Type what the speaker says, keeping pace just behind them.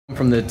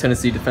From the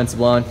Tennessee defensive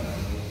line.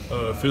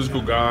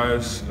 Physical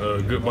guys,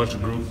 a good bunch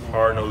of group,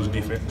 hard-nosed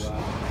defense.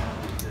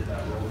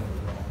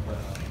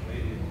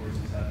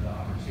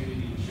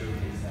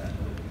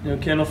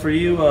 Kendall, for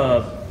you,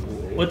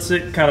 what's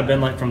it kind of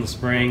been like from the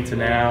spring to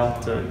now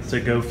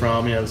to go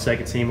from the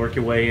second team, work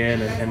your way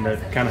in, and to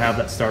kind of have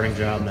that starting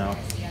job now?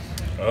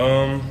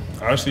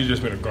 Honestly, it's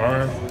just been a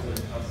grind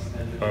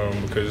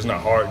because it's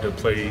not hard to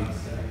play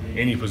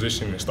any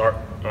position and start.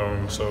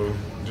 So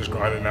just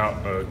grinding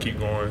out, keep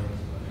going.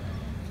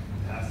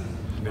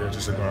 Yeah,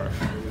 just a grind.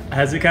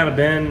 Has it kind of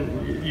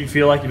been? You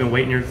feel like you've been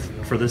waiting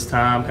for this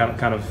time,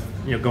 kind of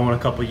going a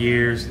couple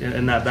years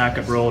in that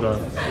backup role to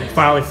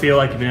finally feel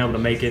like you've been able to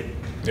make it?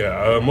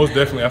 Yeah, most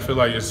definitely. I feel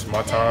like it's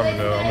my time,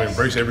 and I'm gonna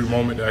embrace every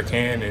moment that I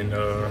can and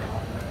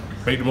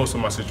make the most of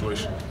my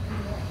situation.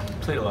 You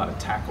played a lot of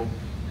tackle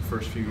the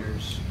first few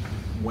years.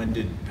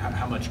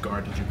 How much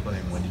guard did you play,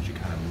 and when did you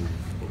kind of move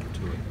over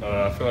to it?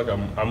 I feel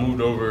like I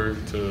moved over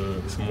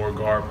to some more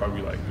guard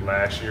probably like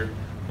last year.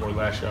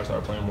 Last year I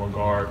started playing more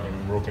guard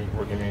and working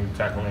in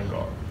tackle and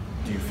guard.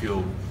 Do you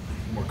feel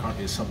more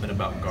confident? Is something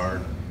about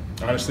guard?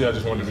 Honestly, I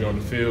just wanted to be on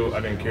the field. I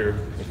didn't care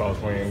if I was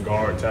playing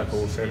guard,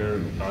 tackle,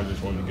 center. I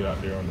just wanted to get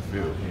out there on the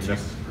field. And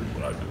that's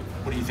what I do.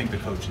 What do you think the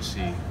coaches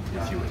see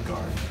with you at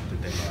guard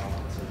that they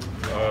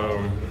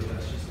like?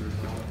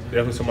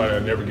 Definitely somebody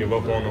that never give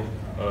up on them.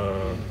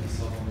 I'm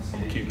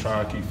going to keep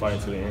trying, keep fighting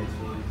to the end.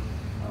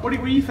 What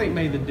do you think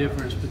made the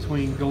difference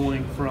between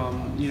going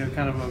from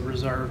kind of a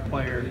reserve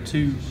player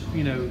to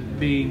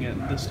being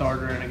the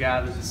starter and a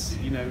guy that's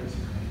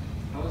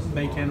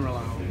they can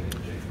rely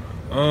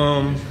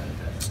on?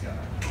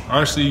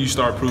 Honestly, you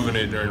start proving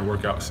it during the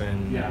workouts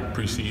and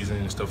preseason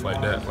and stuff like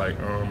that. Like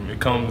it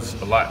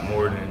comes a lot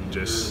more than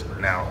just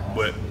now.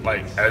 But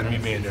like as me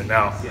being there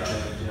now,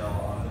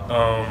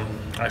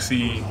 I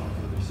see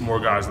more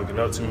guys looking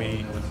up to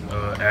me,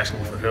 asking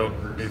me for help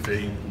if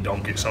they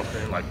don't get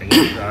something. Like a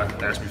young guy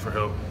ask me for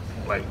help.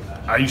 Like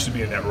I used to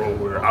be in that role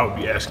where I would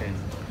be asking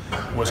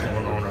what's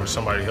going on or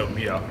somebody help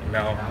me out.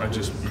 Now I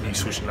just me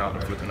switching out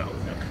and flipping out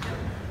with them.